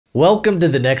Welcome to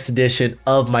the next edition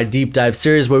of my deep dive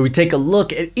series where we take a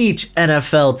look at each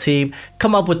NFL team,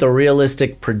 come up with a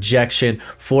realistic projection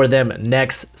for them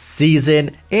next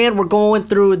season, and we're going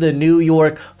through the New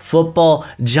York Football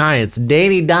Giants,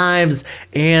 Danny Dimes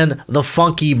and the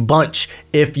Funky Bunch,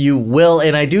 if you will.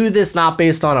 And I do this not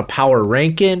based on a power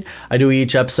ranking. I do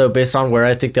each episode based on where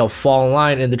I think they'll fall in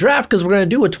line in the draft, because we're going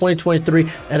to do a 2023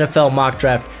 NFL mock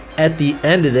draft at the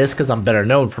end of this, because I'm better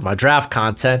known for my draft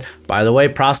content. By the way,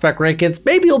 prospect rankings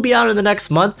maybe will be out in the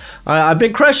next month. I've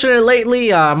been crushing it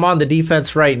lately. I'm on the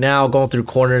defense right now, going through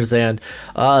corners, and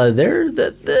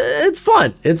it's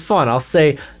fun. It's fun. I'll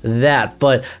say that.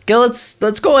 But okay,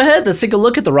 let's go ahead. Let's take a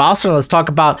look at the roster and let's talk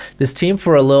about this team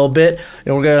for a little bit.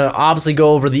 And we're gonna obviously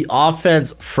go over the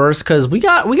offense first, because we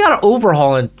got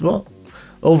an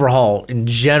overhaul in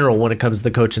general when it comes to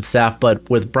the coaching staff. But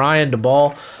with Brian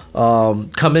DeBall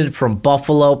coming from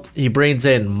Buffalo, he brings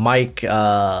in Mike,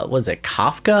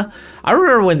 Kafka? I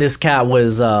remember when this cat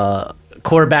was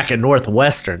quarterback at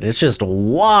Northwestern. It's just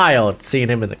wild seeing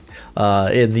him in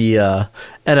the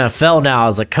NFL now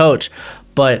as a coach.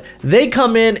 But they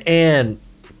come in, and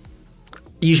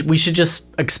we should just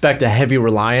expect a heavy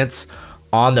reliance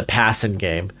on the passing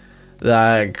game.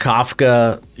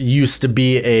 Kafka used to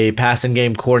be a passing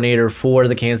game coordinator for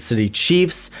the Kansas City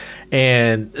Chiefs,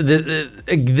 and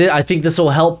I think this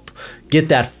will help get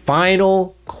that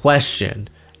final question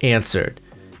answered.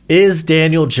 Is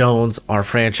Daniel Jones our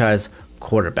franchise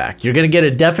quarterback? You're going to get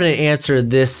a definite answer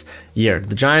this year.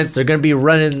 The Giants, they're going to be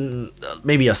running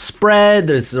maybe a spread.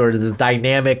 There's sort of this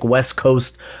dynamic West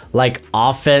Coast like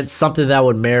offense, something that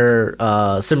would mirror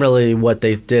similarly what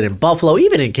they did in Buffalo,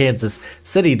 even in Kansas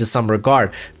City to some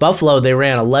regard. Buffalo, they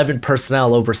ran 11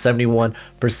 personnel over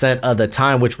 71% of the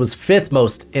time, which was fifth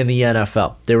most in the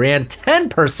NFL. They ran 10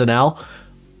 personnel,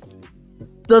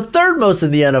 the third most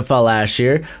in the NFL last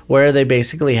year, where they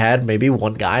basically had maybe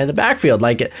one guy in the backfield.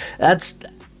 That's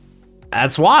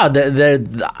wild.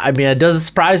 I mean, it doesn't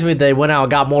surprise me they went out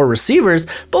and got more receivers,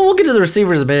 but we'll get to the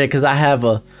receivers in a minute, because I have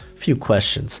a few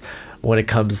questions when it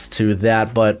comes to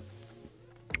that. But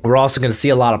we're also going to see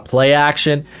a lot of play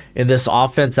action in this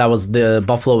offense.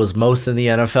 Buffalo was most in the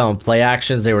NFL in play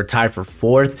actions. They were tied for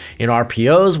fourth in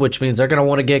RPOs, which means they're going to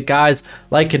want to get guys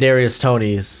like Kadarius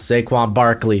Toney, Saquon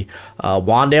Barkley,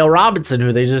 Wan'Dale Robinson,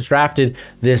 who they just drafted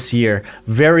this year,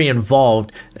 very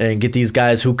involved, and get these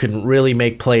guys who can really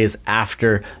make plays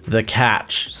after the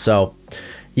catch. So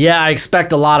yeah, I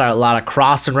expect a lot of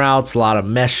crossing routes, a lot of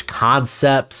mesh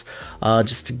concepts,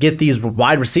 just to get these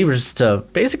wide receivers to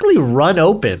basically run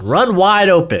wide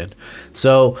open.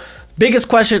 So biggest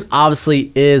question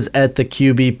obviously is at the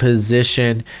QB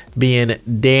position, being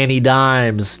Danny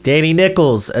Dimes, Danny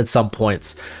Nichols at some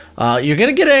points. You're going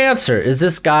to get an answer. Is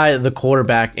this guy the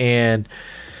quarterback? And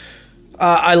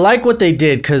I like what they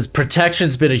did, because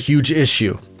protection's been a huge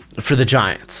issue for the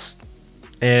Giants.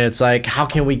 And it's like, how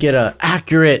can we get an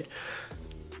accurate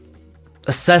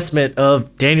assessment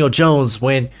of Daniel Jones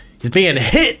when he's being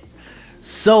hit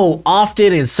so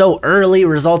often and so early,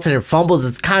 resulting in fumbles?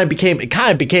 It kind of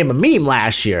became a meme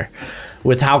last year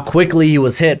with how quickly he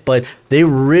was hit. But they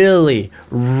really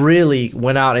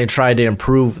went out and tried to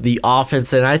improve the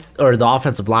offense or the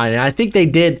offensive line, and I think they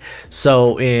did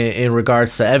so in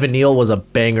regards to Evan Neal was a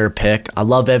banger pick. I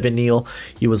love Evan Neal.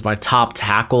 He was my top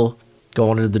tackle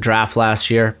going into the draft last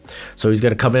year. So he's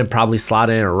going to come in, probably slot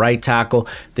in a right tackle.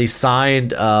 They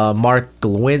signed Mark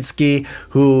Glowinski,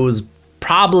 who's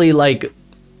probably like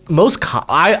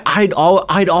I'd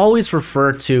always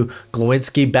refer to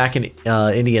Glowinski back in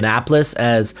Indianapolis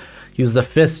as he was the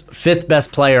fifth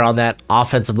best player on that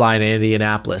offensive line in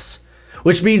Indianapolis,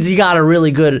 which means he got a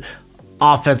really good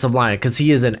offensive line, because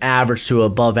he is an average to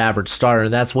above average starter,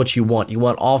 and that's what you want. You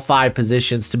want all five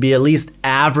positions to be at least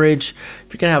average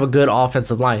if you're gonna have a good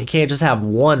offensive line. You can't just have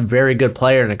one very good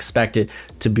player and expect it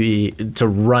to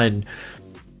run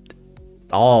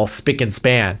all spick and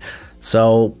span.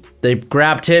 So they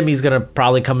grabbed him. He's gonna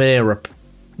probably come in and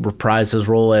reprise his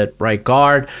role at right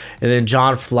guard. And then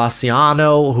John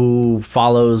Feliciano, who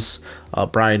follows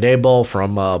Brian Daboll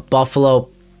from Buffalo.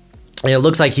 And it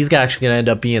looks like he's actually going to end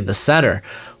up being the center,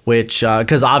 which,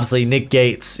 because obviously Nick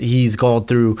Gates, he's going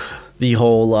through the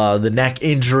whole the neck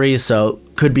injury, so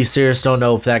could be serious. Don't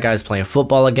know if that guy's playing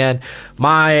football again.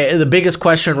 The biggest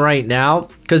question right now,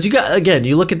 because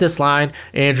you look at this line,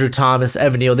 Andrew Thomas,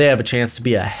 Evan Neal, they have a chance to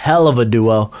be a hell of a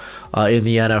duo in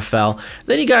the NFL.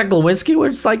 Then you got Glowinski, where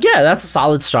it's like, yeah, that's a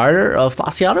solid starter.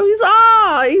 Feliciano,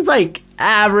 he's like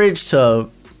average to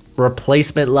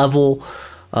replacement level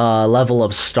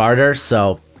of starter.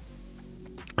 So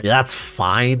that's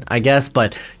fine, I guess.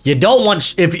 But you don't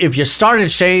want, if you're starting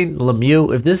Shane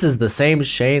Lemieux, if this is the same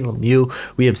Shane Lemieux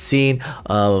we have seen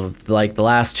of like the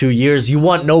last 2 years, you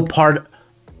want no part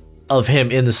of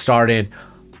him in the starting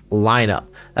lineup.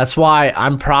 That's why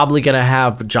I'm probably gonna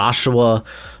have Joshua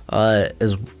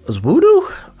as Voodoo.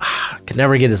 I can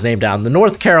never get his name down. The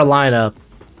North Carolina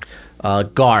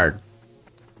guard.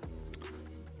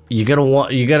 You're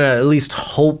gonna at least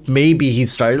hope maybe he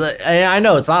started. I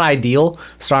know it's not ideal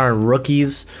starting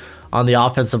rookies on the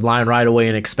offensive line right away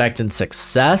and expecting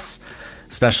success,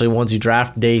 especially once you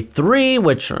draft day 3.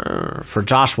 Which for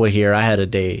Joshua here, I had a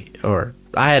day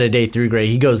 3 grade.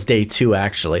 He goes day 2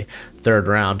 actually, 3rd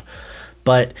round.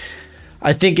 But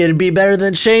I think it'd be better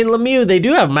than Shane Lemieux. They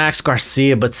do have Max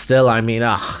Garcia, but still, I mean,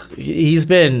 he's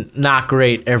been not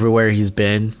great everywhere he's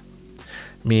been.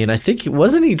 I mean, I think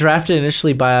wasn't he drafted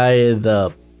initially by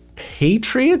the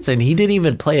Patriots and he didn't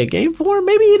even play a game for him?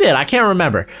 Maybe he did. I can't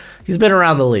remember. He's been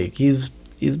around the league. He's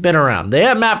been around. They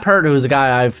have Matt Pert, who's a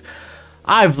guy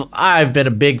I've been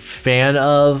a big fan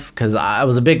of because I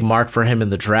was a big mark for him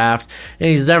in the draft, and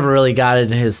he's never really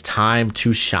gotten his time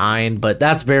to shine, but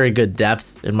that's very good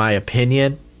depth in my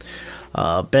opinion.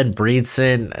 Ben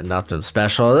Breedson, nothing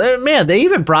special. Man, they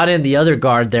even brought in the other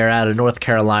guard there out of North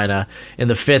Carolina in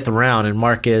the 5th round, and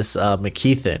Marcus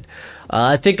McKeithen.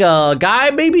 I think a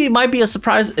guy maybe might be a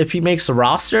surprise if he makes the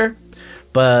roster,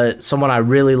 but someone I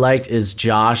really liked is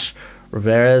Josh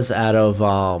Rivas out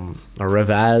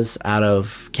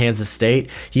of Kansas State.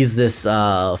 He's this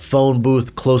phone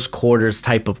booth, close quarters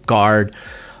type of guard.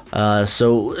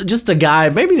 So just a guy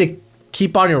maybe to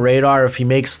keep on your radar if he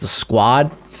makes the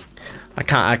squad. I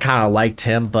kind of liked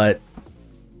him, but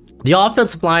the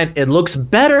offensive line, it looks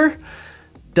better.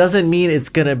 Doesn't mean it's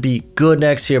going to be good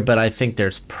next year, but I think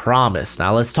there's promise.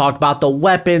 Now let's talk about the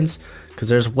weapons, because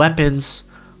there's weapons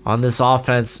on this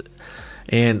offense.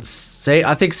 And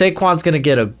I think Saquon's going to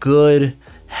get a good,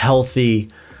 healthy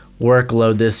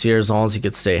workload this year as long as he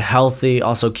could stay healthy.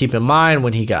 Also, keep in mind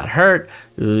when he got hurt,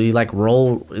 he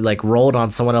rolled on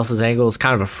someone else's ankle. It was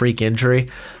kind of a freak injury,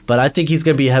 but I think he's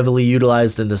going to be heavily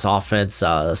utilized in this offense,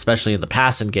 especially in the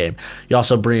passing game. You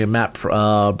also bring in Matt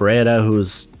Breida,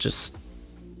 who's just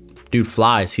dude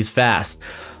flies. He's fast,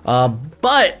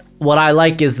 but what I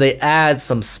like is they add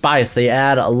some spice. They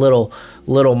add a little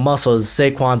muscles.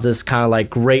 Saquon's this kind of like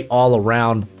great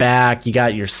all-around back. You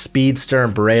got your speedster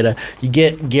and Beretta. You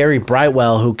get Gary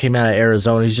Brightwell, who came out of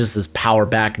Arizona. He's just this power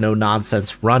back,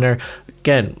 no-nonsense runner.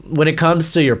 Again, when it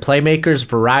comes to your playmakers,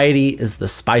 variety is the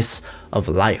spice of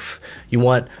life. You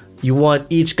want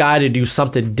each guy to do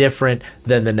something different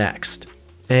than the next.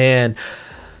 And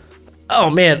oh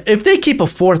man, if they keep a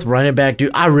 4th running back,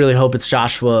 dude, I really hope it's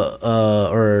Joshua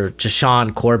or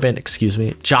Jashawn Corbin. Excuse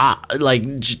me,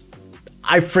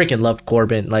 I freaking loved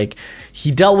Corbin. Like,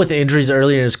 he dealt with injuries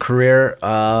earlier in his career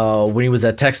when he was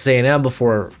at Texas A&M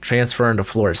before transferring to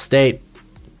Florida State.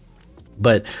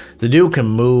 But the dude can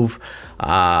move.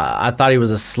 I thought he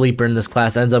was a sleeper in this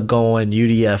class. Ends up going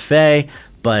UDFA,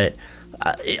 but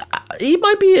he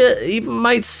might be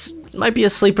a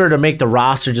sleeper to make the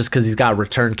roster just because he's got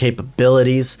return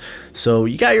capabilities. So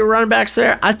you got your running backs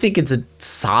there. I think it's a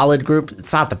solid group.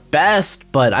 It's not the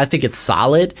best, but I think it's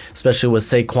solid, especially with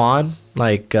Saquon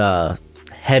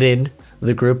heading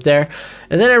the group there.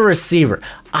 And then a receiver.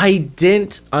 I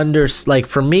didn't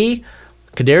for me,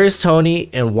 Kadarius Toney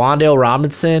and Wan'Dale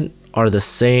Robinson are the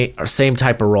same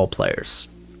type of role players.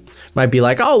 Might be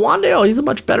like, oh, Wan'Dale, he's a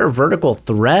much better vertical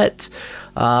threat.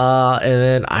 And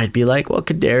then I'd be like, well,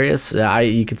 Kadarius,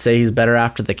 you could say he's better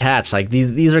after the catch. Like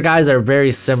these are guys that are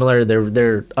very similar.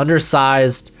 They're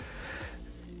undersized,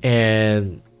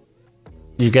 and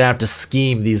you're gonna have to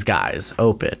scheme these guys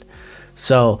open.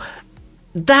 So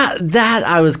that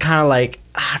I was kind of like,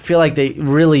 I feel like they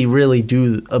really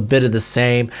do a bit of the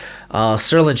same.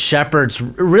 Sterling Shepard's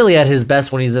really at his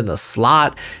best when he's in the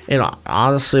slot. And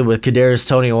honestly, with Kadarius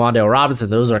Toney and Wan'Dale Robinson,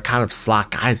 those are kind of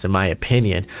slot guys in my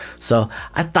opinion. So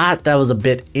I thought that was a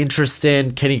bit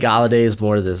interesting. Kenny Galladay is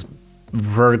more of this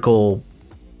vertical,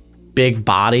 big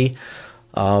body.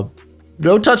 No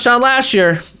touchdown last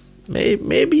year.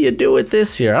 Maybe you do it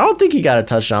this year. I don't think he got a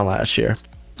touchdown last year.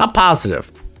 Not positive.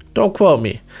 Don't quote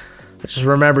me. I just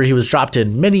remember he was dropped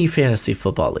in many fantasy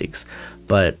football leagues.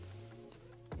 But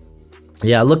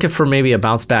yeah, looking for maybe a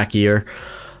bounce back year.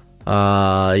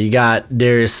 You got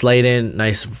Darius Slayton,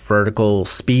 nice vertical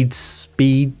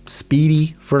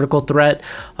speedy vertical threat.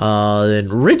 Then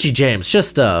Richie James,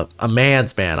 just a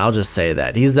man's man. I'll just say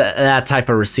that he's that type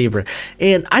of receiver,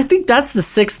 and I think that's the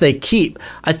 6 they keep.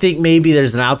 I think maybe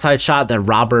there's an outside shot that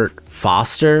Robert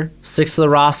Foster sticks to the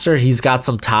roster. He's got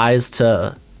some ties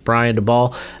to Brian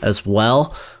DeBall as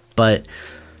well. But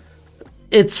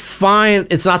it's fine.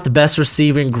 It's not the best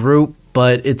receiving group,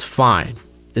 but it's fine.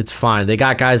 It's fine. They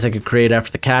got guys that can create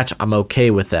after the catch. I'm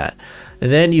okay with that.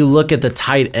 And then you look at the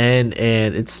tight end,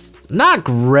 and it's not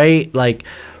great. Like,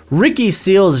 Ricky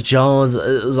Seals-Jones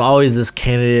is always this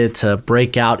candidate to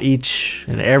break out each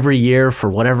and every year for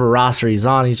whatever roster he's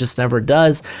on. He just never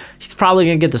does. He's probably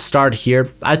going to get the start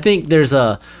here. I think there's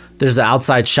an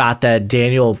outside shot that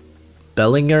Daniel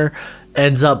Bellinger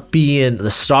ends up being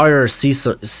the starter,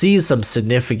 sees some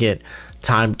significant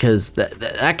time, because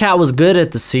that cat was good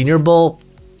at the Senior Bowl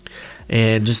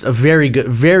and just a very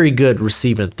good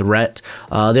receiving threat.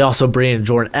 They also bring in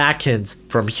Jordan Atkins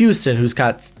from Houston,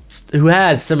 who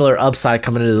had similar upside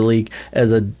coming into the league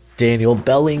as a Daniel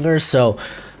Bellinger. So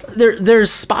there's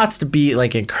spots to be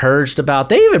like encouraged about.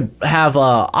 They even have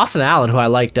Austin Allen, who I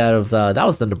liked out of that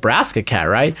was the Nebraska cat,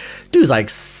 right? Dude's like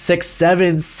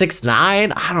 6'7",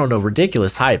 6'9". I don't know,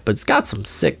 ridiculous height, but it's got some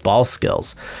sick ball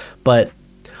skills. But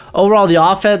overall, the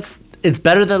offense, it's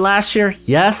better than last year.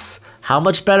 Yes. How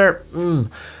much better?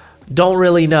 Don't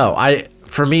really know.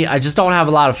 For me, I just don't have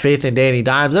a lot of faith in Danny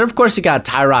Dimes. And of course, you got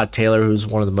Tyrod Taylor, who's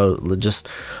one of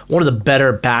the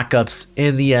better backups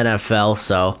in the NFL.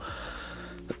 So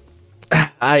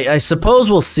I suppose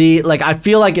we'll see. Like, I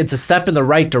feel like it's a step in the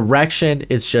right direction.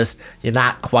 It's just you're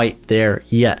not quite there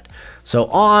yet. So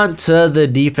on to the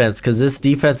defense, because this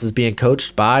defense is being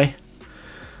coached by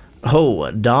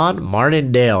Don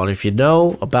Martindale. And if you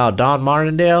know about Don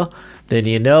Martindale, then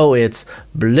you know it's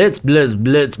blitz, blitz,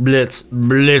 blitz, blitz,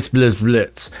 blitz, blitz,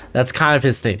 blitz. That's kind of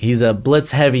his thing. He's a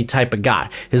blitz-heavy type of guy.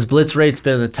 His blitz rate's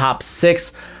been in the top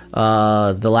 6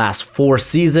 the last 4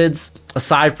 seasons.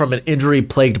 Aside from an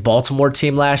injury-plagued Baltimore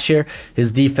team last year,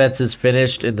 his defense is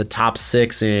finished in the top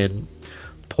 6 in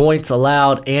points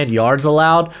allowed and yards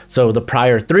allowed. So the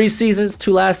prior 3 seasons,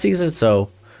 2 last seasons, so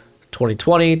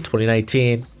 2020,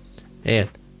 2019, and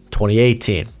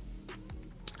 2018.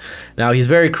 Now, he's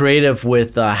very creative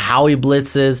with how he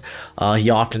blitzes. He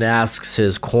often asks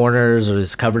his corners or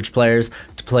his coverage players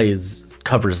to play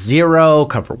cover 0,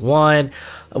 cover 1.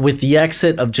 With the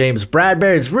exit of James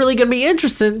Bradbury, it's really going to be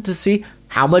interesting to see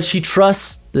how much he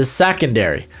trusts the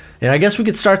secondary. And I guess we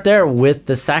could start there with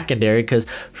the secondary because,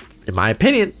 in my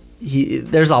opinion,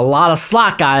 there's a lot of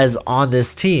slot guys on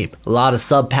this team, a lot of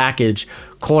sub-package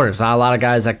corners, not a lot of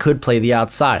guys that could play the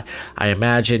outside. I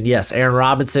imagine, yes, Aaron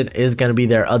Robinson is going to be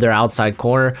their other outside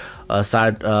corner,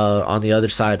 on the other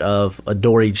side of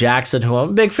Adoree Jackson, who I'm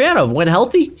a big fan of. When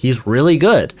healthy, he's really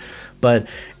good. But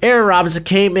Aaron Robinson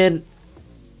came in.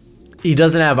 He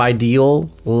doesn't have ideal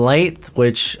length,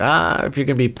 which if you're going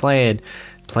to be playing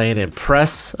in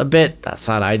press a bit, that's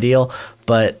not ideal.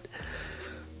 But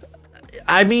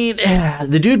I mean,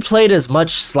 the dude played as much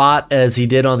slot as he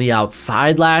did on the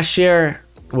outside last year,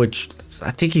 which I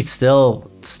think he was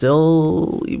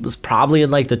probably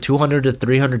in like the 200 to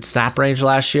 300 snap range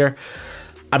last year.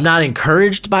 I'm not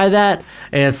encouraged by that,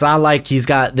 and it's not like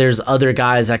there's other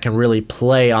guys that can really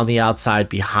play on the outside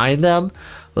behind them.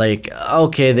 Like,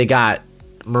 okay, they got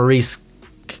Maurice,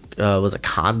 was it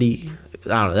Condi? I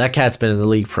don't know. That cat's been in the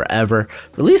league forever.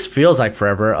 At least feels like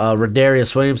forever.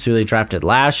 Rodarius Williams, who they drafted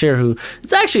last year, who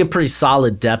is actually a pretty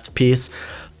solid depth piece.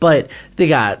 But they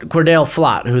got Cordell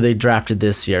Flott, who they drafted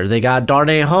this year. They got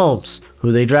Darnay Holmes,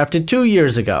 who they drafted 2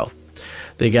 years ago.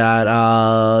 They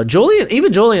got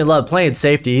Julian Love playing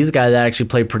safety. He's a guy that actually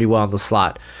played pretty well in the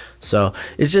slot. So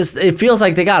it feels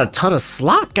like they got a ton of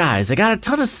slot guys. They got a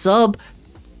ton of sub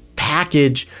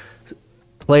package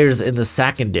players in the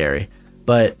secondary.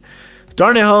 But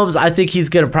Darnay Holmes, I think he's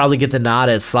going to probably get the nod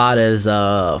at slot as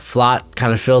Flott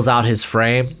kind of fills out his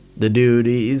frame. The dude,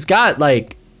 he's got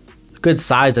like good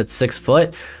size at 6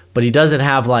 foot, but he doesn't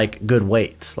have like good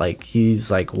weights. Like he's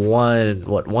like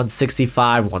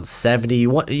 165, 170.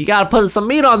 You got to put some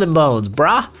meat on them bones,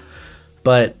 brah.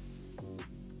 But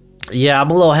yeah, I'm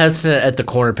a little hesitant at the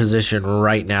corner position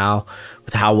right now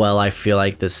with how well I feel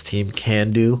like this team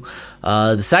can do.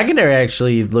 The secondary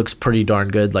actually looks pretty darn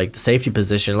good, like the safety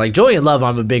position. Like Julian Love,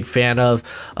 I'm a big fan of.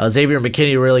 Xavier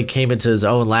McKinney really came into his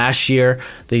own last year.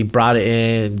 They brought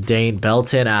in Dane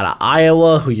Belton out of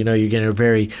Iowa, who you're getting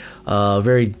a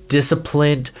very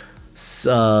disciplined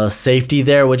safety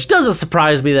there, which doesn't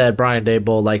surprise me that Brian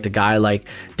Daboll liked a guy like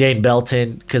Dane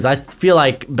Belton, because I feel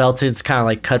like Belton's kind of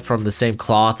like cut from the same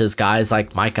cloth as guys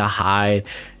like Micah Hyde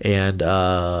and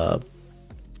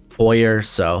Hoyer,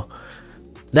 so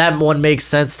that one makes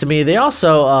sense to me. They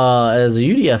also, as a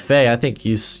UDFA, I think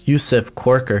Yusuf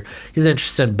Corker, he's an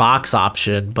interesting box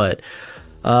option, but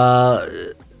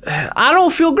I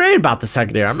don't feel great about the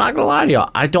secondary. I'm not going to lie to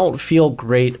y'all. I don't feel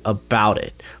great about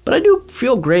it. But I do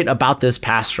feel great about this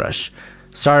pass rush.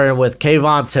 Starting with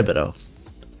Kayvon Thibodeau.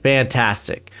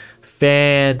 Fantastic.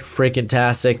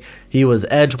 Fan-freaking-tastic. He was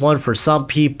edge one for some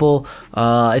people.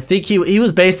 I think he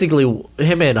was basically,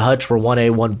 him and Hutch were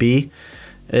 1A, 1B.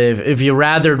 If you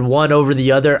rathered one over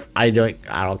the other, I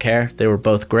don't care. They were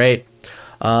both great.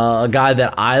 A guy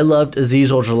that I loved, Azeez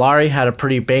Ojulari, had a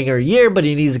pretty banger year, but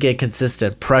he needs to get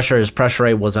consistent pressure. His pressure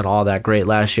rate wasn't all that great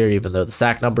last year, even though the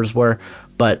sack numbers were.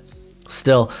 But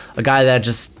still, a guy that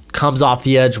just comes off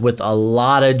the edge with a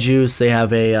lot of juice. They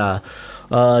have a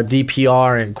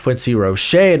DPR and Quincy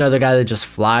Roche, another guy that just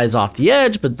flies off the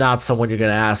edge, but not someone you're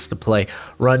going to ask to play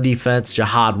run defense.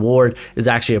 Jihad Ward is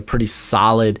actually a pretty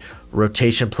solid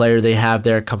rotation player they have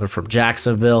there, coming from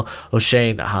Jacksonville.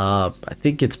 O'Shane, I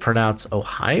think it's pronounced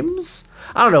O'Himes?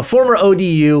 I don't know. Former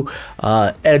ODU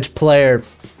edge player.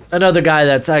 Another guy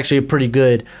that's actually a pretty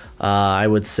good, I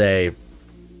would say,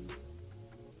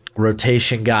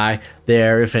 rotation guy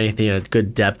there, if anything, a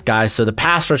good depth guy. So the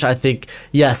pass rush, I think,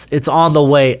 yes, it's on the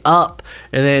way up.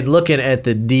 And then looking at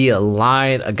the D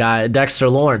line, a guy, Dexter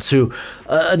Lawrence, who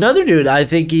another dude, I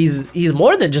think he's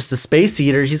more than just a space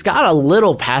eater. He's got a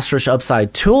little pass rush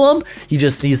upside to him. He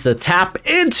just needs to tap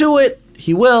into it.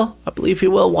 He will. I believe he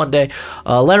will one day.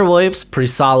 Leonard Williams, pretty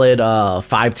solid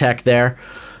 5-tech there.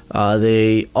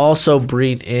 They also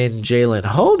bring in Jalen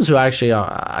Holmes, who actually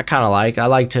I kind of like. I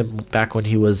liked him back when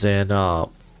he was in. Let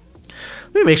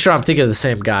me make sure I'm thinking of the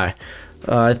same guy.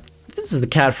 This is the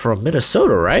cat from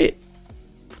Minnesota, right?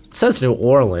 It says New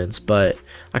Orleans, but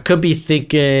I could be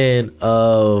thinking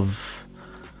of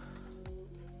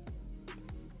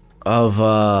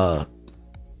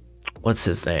what's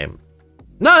his name?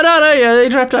 No, yeah, they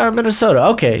drafted out of Minnesota.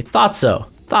 Okay, thought so.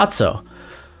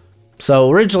 So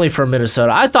originally from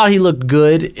Minnesota, I thought he looked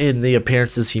good in the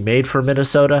appearances he made for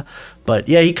Minnesota. But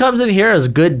yeah, he comes in here as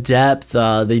good depth.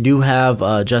 They do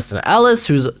have Justin Ellis,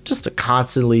 who's just a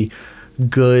constantly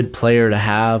good player to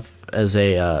have as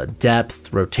a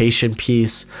depth rotation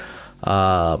piece.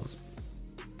 Wherever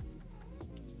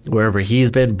he's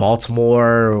been,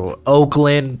 Baltimore,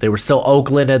 Oakland. They were still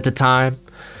Oakland at the time.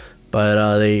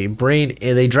 But they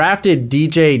drafted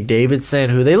DJ Davidson,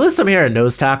 who they list him here at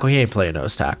nose tackle. He ain't playing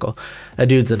nose tackle. That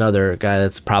dude's another guy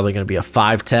that's probably going to be a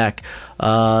 5-tech.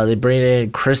 They bring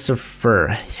in Christopher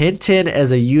Hinton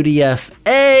as a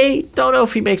UDFA. Don't know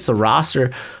if he makes the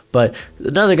roster, but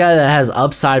another guy that has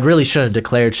upside. Really shouldn't have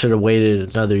declared. Should have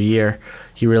waited another year.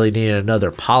 He really needed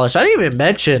another polish. I didn't even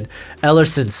mention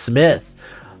Ellerson Smith.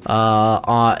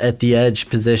 At the edge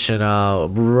position,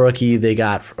 rookie they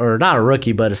got, or not a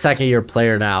rookie, but a second-year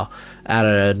player now out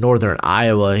of Northern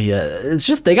Iowa. It's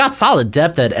just they got solid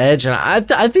depth at edge, and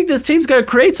I think this team's going to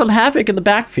create some havoc in the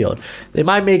backfield. They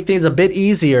might make things a bit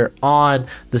easier on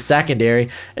the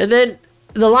secondary. And then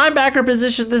the linebacker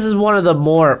position, this is one of the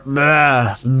more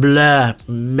meh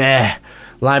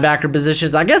linebacker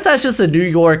positions. I guess that's just a New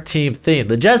York team thing.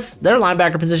 The Jets, their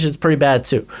linebacker position is pretty bad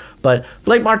too. But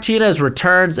Blake Martinez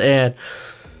returns, and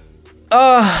he's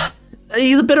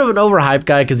a bit of an overhyped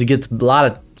guy because he gets a lot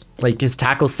of, like, his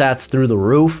tackle stats through the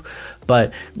roof.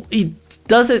 But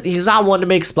he's not one to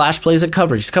make splash plays in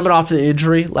coverage. He's coming off the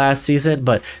injury last season,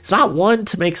 but he's not one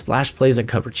to make splash plays in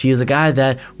coverage. He is a guy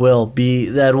that will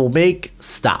make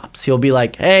stops. He'll be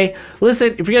like, hey,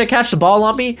 listen, if you're going to catch the ball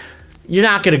on me, you're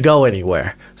not going to go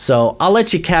anywhere. So I'll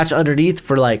let you catch underneath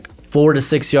for like 4 to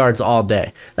 6 yards all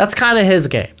day. That's kind of his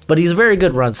game, but he's a very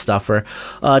good run stuffer.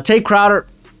 Tate Crowder,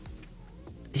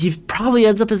 he probably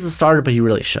ends up as a starter, but he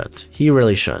really shouldn't.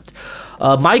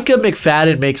 Micah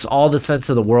McFadden makes all the sense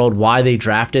in the world why they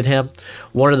drafted him.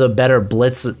 One of the better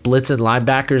blitzing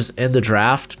linebackers in the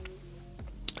draft.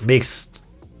 Makes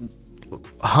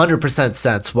 100%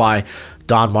 sense why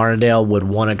Don Martindale would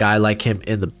want a guy like him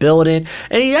in the building.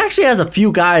 And he actually has a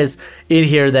few guys in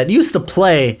here that used to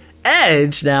play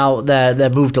edge now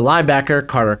that moved to linebacker.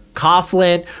 Carter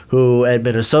Coughlin, who at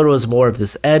Minnesota was more of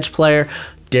this edge player.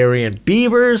 Darian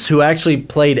Beavers, who actually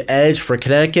played edge for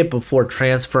Connecticut before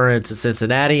transferring to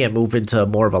Cincinnati and moving to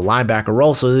more of a linebacker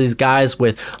role. So these guys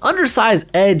with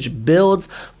undersized edge builds,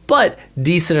 but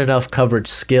decent enough coverage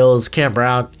skills. Cam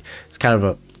Brown is kind of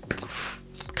a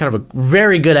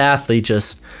very good athlete,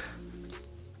 just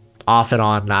off and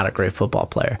on, not a great football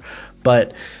player.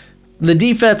 But the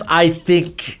defense, I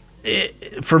think,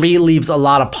 for me, leaves a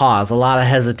lot of pause, a lot of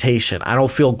hesitation. I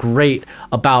don't feel great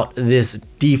about this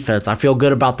defense. I feel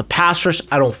good about the pass rush.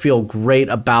 I don't feel great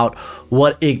about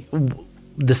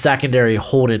the secondary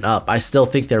holding up. I still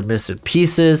think they're missing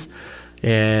pieces,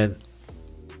 and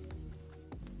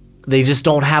they just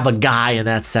don't have a guy in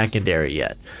that secondary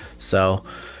yet. So,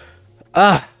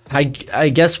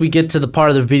 I guess we get to the part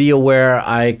of the video where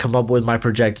I come up with my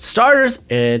projected starters.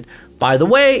 And by the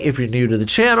way, if you're new to the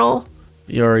channel,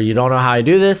 you don't know how I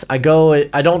do this, I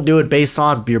don't do it based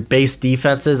on your base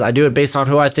defenses. I do it based on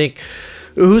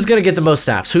who's going to get the most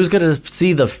snaps, who's going to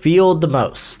see the field the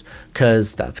most,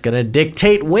 because that's going to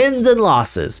dictate wins and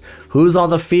losses. Who's on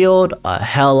the field a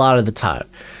hell lot of the time.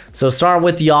 So starting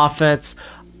with the offense,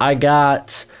 I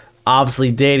got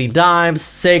obviously Danny Dimes,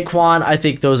 Saquon. I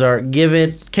think those are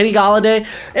given. Kenny Galladay,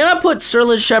 and I put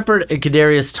Sterling Shepard and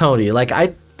Kadarius Toney.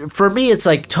 For me, it's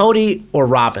like Toney or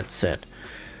Robinson.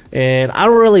 And I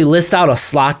don't really list out a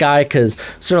slot guy because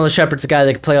Sterling Shepard's a guy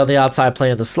that can play on the outside, play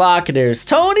on the slot. Kadarius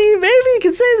Toney, maybe you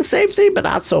can say the same thing, but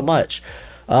not so much.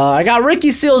 I got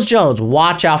Ricky Seals-Jones.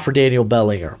 Watch out for Daniel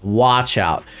Bellinger. Watch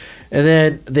out. And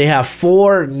then they have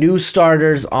 4 new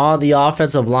starters on the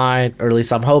offensive line, or at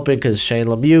least I'm hoping, because Shane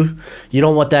Lemieux, you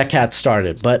don't want that cat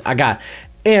started. But I got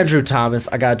Andrew Thomas.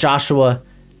 I got Joshua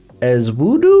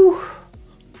Ezwudu.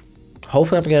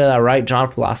 Hopefully I'm getting that right.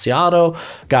 John Palaciano.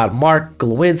 Got Mark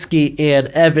Glowinski and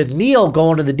Evan Neal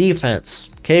going to the defense.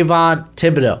 Kayvon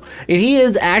Thibodeau. And he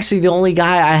is actually the only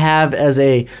guy I have as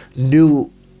a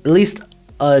new, at least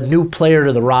a new player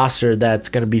to the roster that's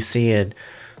going to be seeing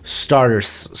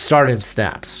starting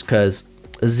snaps, because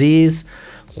Aziz,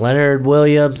 Leonard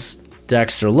Williams,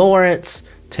 Dexter Lawrence,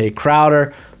 Tay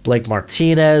Crowder, Blake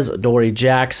Martinez, Dory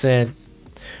Jackson,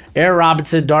 Aaron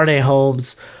Robinson, Darnay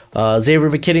Holmes, Xavier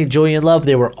McKinney, Julian Love,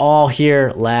 they were all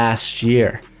here last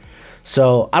year.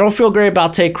 So I don't feel great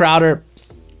about Tay Crowder.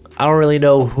 I don't really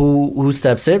know who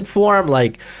steps in for him.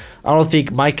 I don't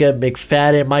think Micah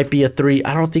McFadden might be a 3.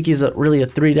 I don't think he's really a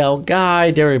 3-down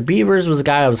guy. Darren Beavers was a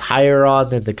guy I was higher on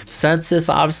than the consensus,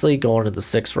 obviously, going to the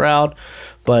 6th round.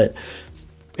 But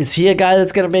is he a guy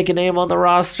that's going to make a name on the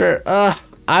roster?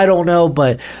 I don't know,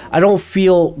 but I don't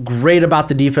feel great about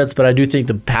the defense, but I do think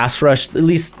the pass rush, at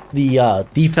least the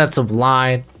defensive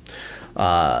line,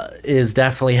 is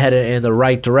definitely headed in the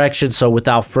right direction. So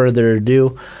without further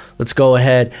ado, let's go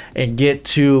ahead and get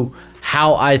to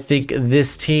how I think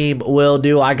this team will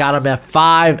do. I got them at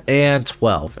 5 and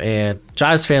 12, and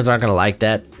Giants fans aren't going to like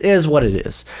that. It is what it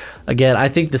is. Again, I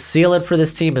think the ceiling for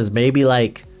this team is maybe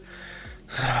 7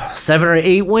 or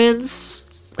 8 wins,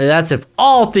 and that's if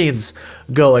all things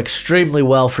go extremely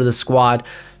well for the squad.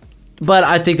 But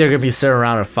I think they're going to be sitting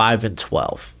around at 5 and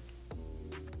 12.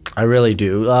 I really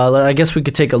do. I guess we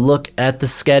could take a look at the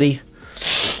schedule.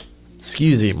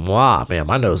 Excuse me, wow, man,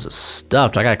 my nose is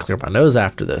stuffed. I gotta clear my nose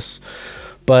after this.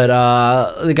 But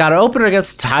they got an opener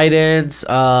against Titans.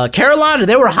 Carolina,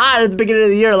 they were hot at the beginning of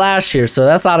the year last year, so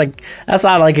that's not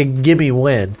like a gimme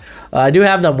win. I do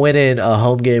have them winning a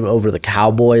home game over the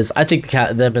Cowboys. I think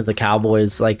them and the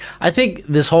Cowboys, I think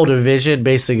this whole division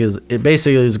basically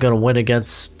is going to win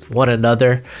against one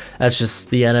another. That's just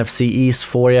the NFC East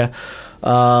for you.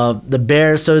 The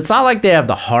Bears, so it's not like they have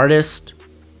the hardest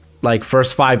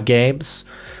first 5 games.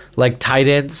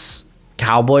 Titans,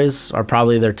 Cowboys are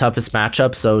probably their toughest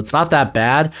matchup, so it's not that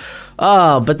bad.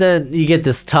 But then you get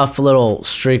this tough little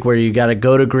streak where you got to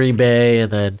go to Green Bay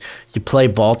and then you play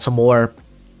Baltimore.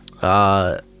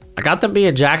 I got them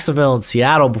being Jacksonville and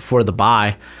Seattle before the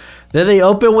bye. Then they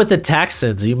open with the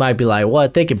Texans. You might be like,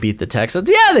 what? They can beat the Texans?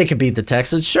 Yeah, they can beat the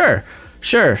Texans. Sure.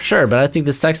 But I think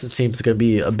this Texans team is going to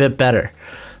be a bit better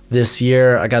this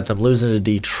year. I got them losing to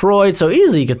Detroit, so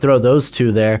easily you could throw those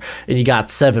 2 there, and you got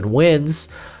 7 wins.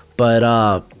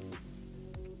 But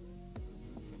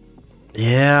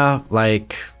yeah,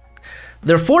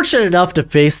 they're fortunate enough to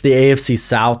face the AFC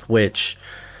South, which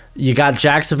you got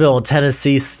Jacksonville and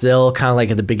Tennessee still kind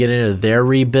of at the beginning of their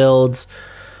rebuilds.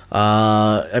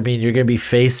 I mean, you're gonna be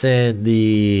facing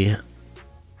the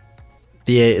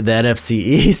NFC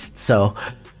East, so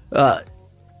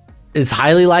it's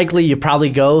highly likely you probably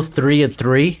go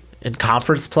 3-3 in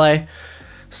conference play.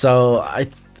 So I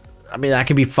mean, that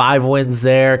could be 5 wins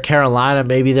there. Carolina,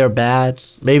 maybe they're bad.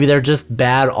 Maybe they're just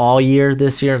bad all year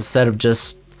this year instead of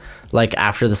just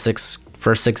after the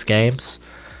first 6 games,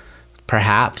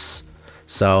 perhaps.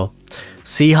 So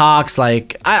Seahawks, I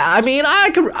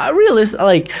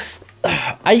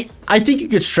think you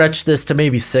could stretch this to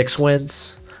maybe 6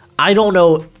 wins. I don't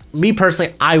know. Me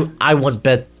personally, I wouldn't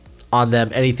bet on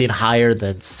them anything higher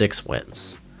than 6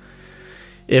 wins.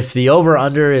 If the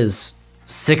over-under is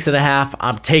 6.5,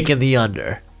 I'm taking the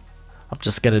under. I'm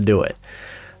just going to do it.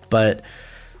 But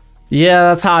yeah,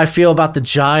 that's how I feel about the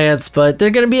Giants. But they're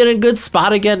going to be in a good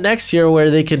spot again next year where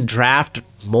they can draft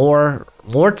more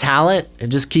talent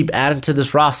and just keep adding to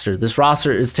this roster. This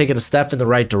roster is taking a step in the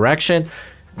right direction.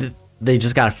 They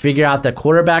just got to figure out that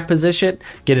quarterback position,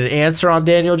 get an answer on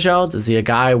Daniel Jones. Is he a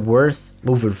guy worth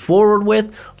moving forward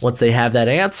with. Once they have that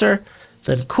answer,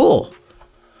 then cool.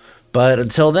 But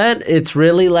until then, it's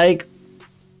really like,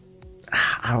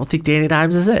 I don't think Danny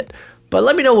Dimes is it. But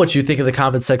let me know what you think in the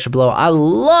comment section below. I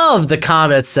love the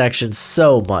comment section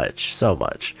so much, so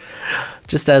much.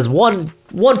 Just as one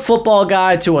football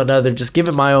guy to another, just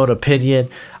giving my own opinion.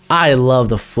 I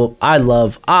love I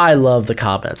love the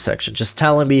comment section. Just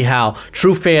telling me how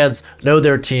true fans know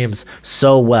their teams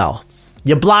so well.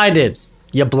 You blinded.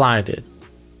 You blinded.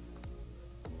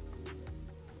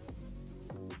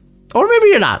 Or maybe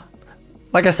you're not.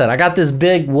 Like I said, I got this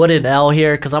big wooden L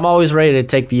here because I'm always ready to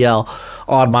take the L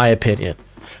on my opinion.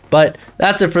 But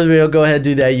that's it for the video. Go ahead and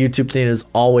do that YouTube thing as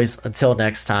always. Until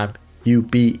next time, you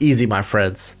be easy, my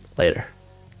friends. Later.